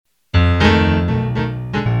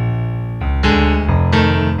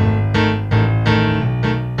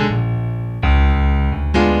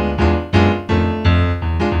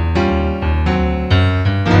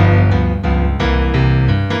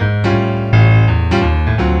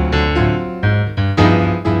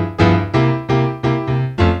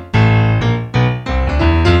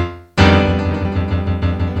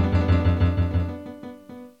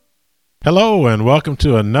Hello and welcome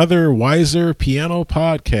to another Wyser Piano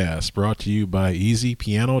podcast brought to you by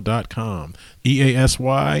easypiano.com,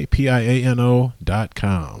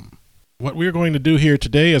 EASYPIANO.com. What we're going to do here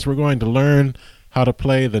today is we're going to learn how to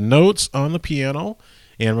play the notes on the piano,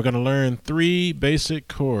 and we're going to learn three basic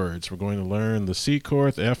chords. We're going to learn the C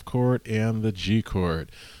chord, the F chord, and the G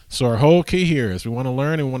chord. So our whole key here is we want to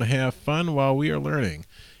learn and we want to have fun while we are learning.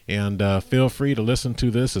 And feel free to listen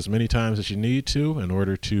to this as many times as you need to in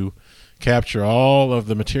order to capture all of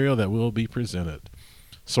the material that will be presented.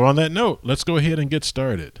 So on that note, let's go ahead and get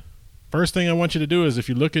started. First thing I want you to do is if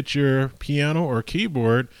you look at your piano or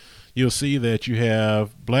keyboard, you'll see that you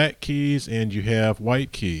have black keys and you have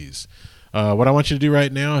white keys. What I want you to do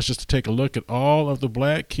right now is just to take a look at all of the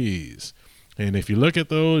black keys. And if you look at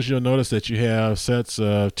those, you'll notice that you have sets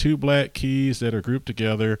of 2 black keys that are grouped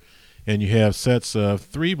together, and you have sets of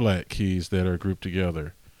 3 black keys that are grouped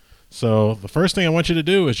together. So the first thing I want you to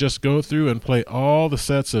do is just go through and play all the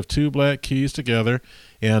sets of 2 black keys together.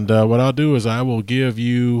 And what I'll do is I will do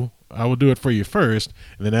it for you first,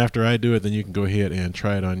 and then after I do it, then you can go ahead and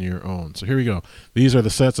try it on your own. So here we go. These are the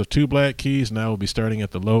sets of 2 black keys, and I will be starting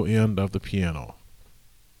at the low end of the piano.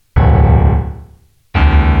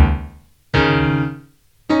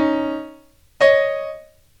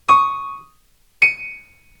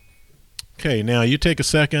 Okay, now you take a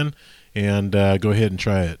second and go ahead and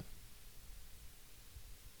try it.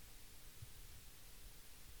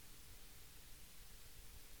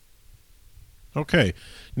 Okay,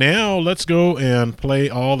 now let's go and play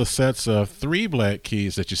all the sets of 3 black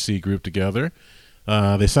keys that you see grouped together.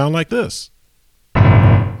 They sound like this.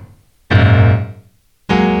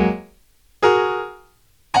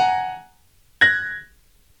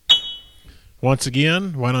 Once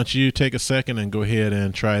again, why don't you take a second and go ahead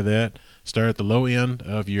and try that. Start at the low end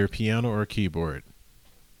of your piano or keyboard.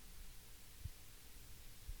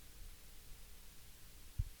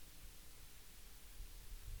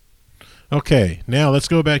 Okay, now let's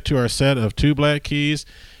go back to our set of 2 black keys.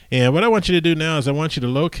 And what I want you to do now is I want you to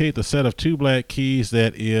locate the set of 2 black keys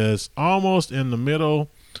that is almost in the middle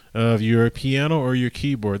of your piano or your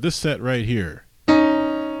keyboard. This set right here.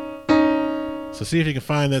 So see if you can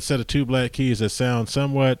find that set of 2 black keys that sound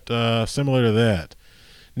somewhat similar to that.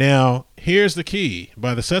 Now, here's the key.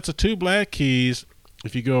 By the sets of 2 black keys,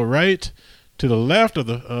 if you go right to the left of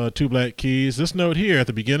the 2 black keys, this note here at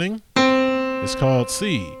the beginning is called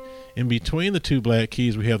C. In between the 2 black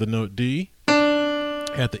keys, we have the note D.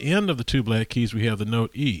 At the end of the 2 black keys, we have the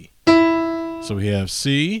note E. So we have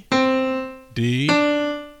C, D, E.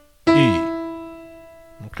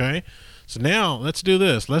 Okay? So now let's do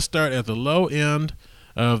this. Let's start at the low end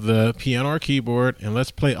of the piano or keyboard, and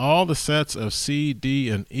let's play all the sets of C, D,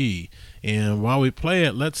 and E. And while we play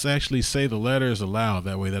it, let's actually say the letters aloud.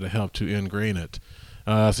 That way that'll help to ingrain it.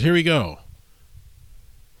 So here we go.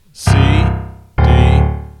 C, D,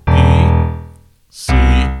 E, C,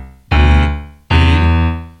 D,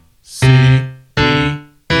 E, C, D,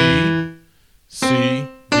 E, C,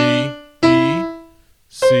 D, E,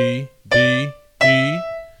 C, D, E,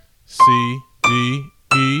 C, D,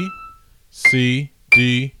 E, C,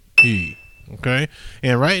 D, E. Okay?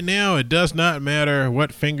 And right now, it does not matter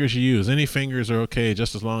what fingers you use. Any fingers are okay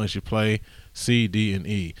just as long as you play C, D, and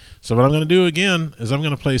E. So what I'm going to do again is I'm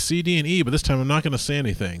going to play C, D, and E, but this time I'm not going to say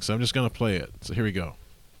anything. So I'm just going to play it. So here we go.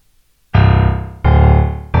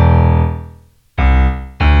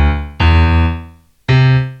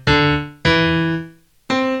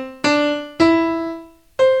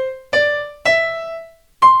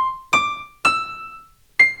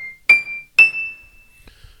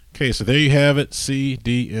 Okay, so there you have it, C,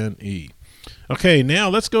 D, and E. Okay, now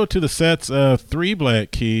let's go to the sets of 3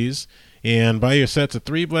 black keys. And by your sets of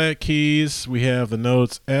 3 black keys, we have the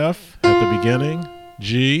notes F at the beginning,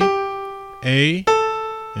 G, A,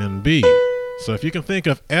 and B. So if you can think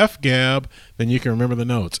of F gab, then you can remember the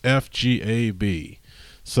notes, F, G, A, B.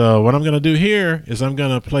 So what I'm going to do here is I'm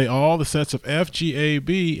going to play all the sets of F, G, A,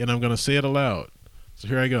 B, and I'm going to say it aloud. So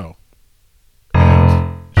here I go.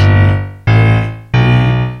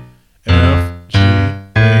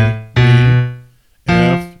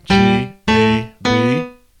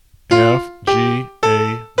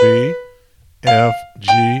 F,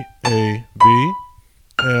 G, A, B,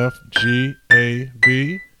 F, G, A,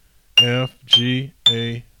 B, F, G,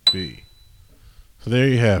 A, B. So there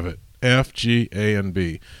you have it, F, G, A, and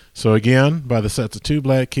B. So again, by the sets of 2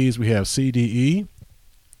 black keys, we have C, D, E.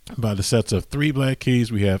 By the sets of 3 black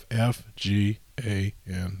keys, we have F, G, A,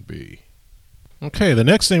 and B. Okay, the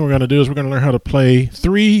next thing we're going to do is we're going to learn how to play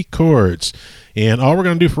 3 chords. And all we're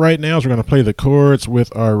going to do for right now is we're going to play the chords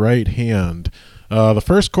with our right hand. The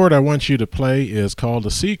first chord I want you to play is called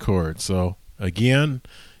the C chord. So again,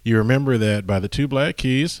 you remember that by the two black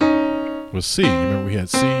keys was C. You remember we had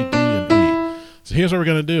C, D, and E. So here's what we're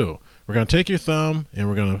going to do. We're going to take your thumb and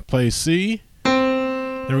we're going to play C.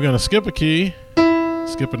 Then we're going to skip a key,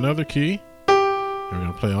 skip another key, and we're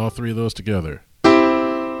going to play all three of those together.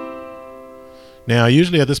 Now,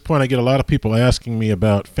 usually at this point I get a lot of people asking me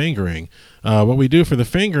about fingering. What we do for the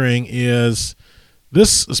fingering is,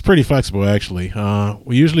 this is pretty flexible actually.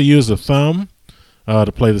 We usually use the thumb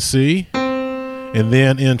to play the C. And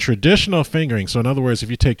then in traditional fingering, so in other words, if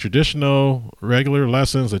you take traditional regular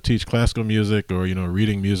lessons that teach classical music or,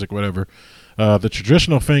 reading music, whatever, the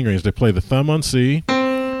traditional fingerings, they play the thumb on C,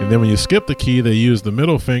 and then when you skip the key, they use the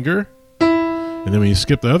middle finger, and then when you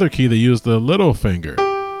skip the other key, they use the little finger.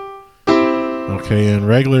 Okay, in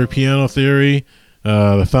regular piano theory,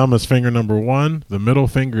 the thumb is finger number 1, the middle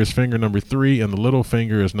finger is finger number 3, and the little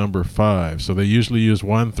finger is number 5. So they usually use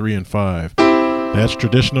 1, 3, and 5. That's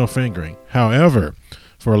traditional fingering. However,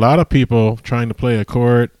 for a lot of people trying to play a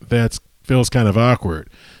chord, that feels kind of awkward.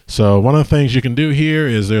 So one of the things you can do here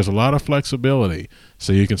is there's a lot of flexibility.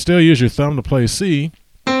 So you can still use your thumb to play C,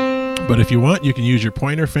 but if you want, you can use your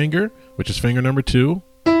pointer finger, which is finger number 2,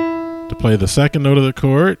 to play the second note of the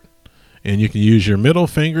chord, and you can use your middle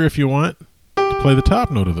finger if you want to play the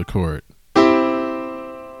top note of the chord.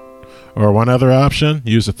 Or one other option,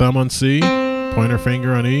 use the thumb on C, pointer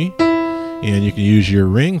finger on E, and you can use your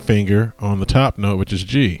ring finger on the top note, which is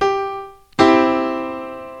G.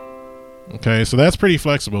 Okay, so that's pretty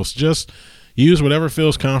flexible. So just use whatever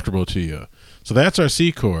feels comfortable to you. So that's our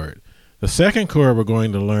C chord. The second chord we're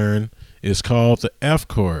going to learn is called the F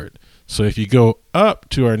chord. So if you go up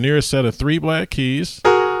to our nearest set of 3 black keys,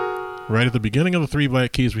 right at the beginning of the 3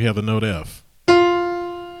 black keys, we have the note F.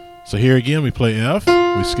 So here again, we play F,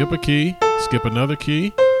 we skip a key, skip another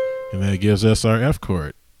key, and that gives us our F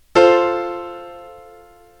chord.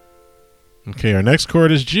 Okay, our next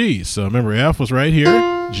chord is G. So remember, F was right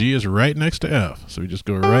here. G is right next to F. So we just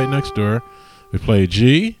go right next door. We play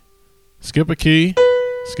G, skip a key,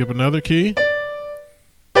 skip another key,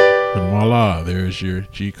 and voila, there's your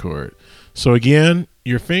G chord. So again,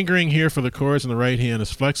 your fingering here for the chords in the right hand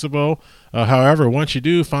is flexible. However, once you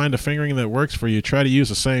do find a fingering that works for you, try to use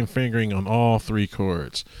the same fingering on all 3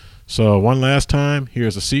 chords. So one last time,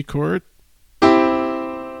 here's the C chord.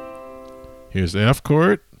 Here's the F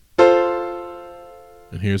chord.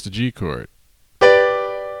 And here's the G chord.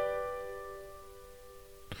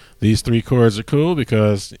 These 3 chords are cool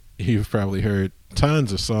because you've probably heard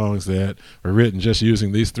tons of songs that were written just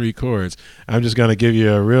using these 3 chords. I'm just going to give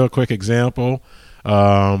you a real quick example.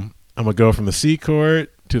 I'm going to go from the C chord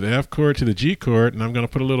to the F chord to the G chord, and I'm going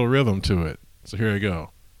to put a little rhythm to it. So here I go.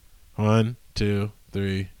 1, 2,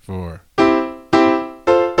 3, 4.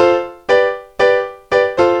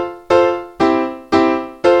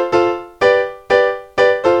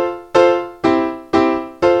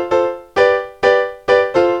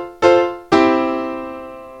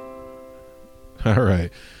 All right.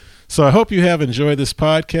 So I hope you have enjoyed this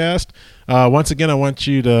podcast. Once again, I want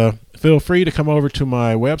you to feel free to come over to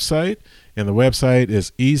my website, and the website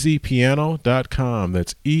is easypiano.com.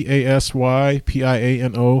 That's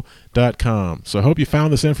EASYPIANO.com. So I hope you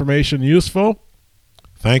found this information useful.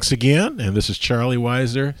 Thanks again, and this is Charley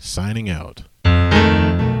Wyser signing out.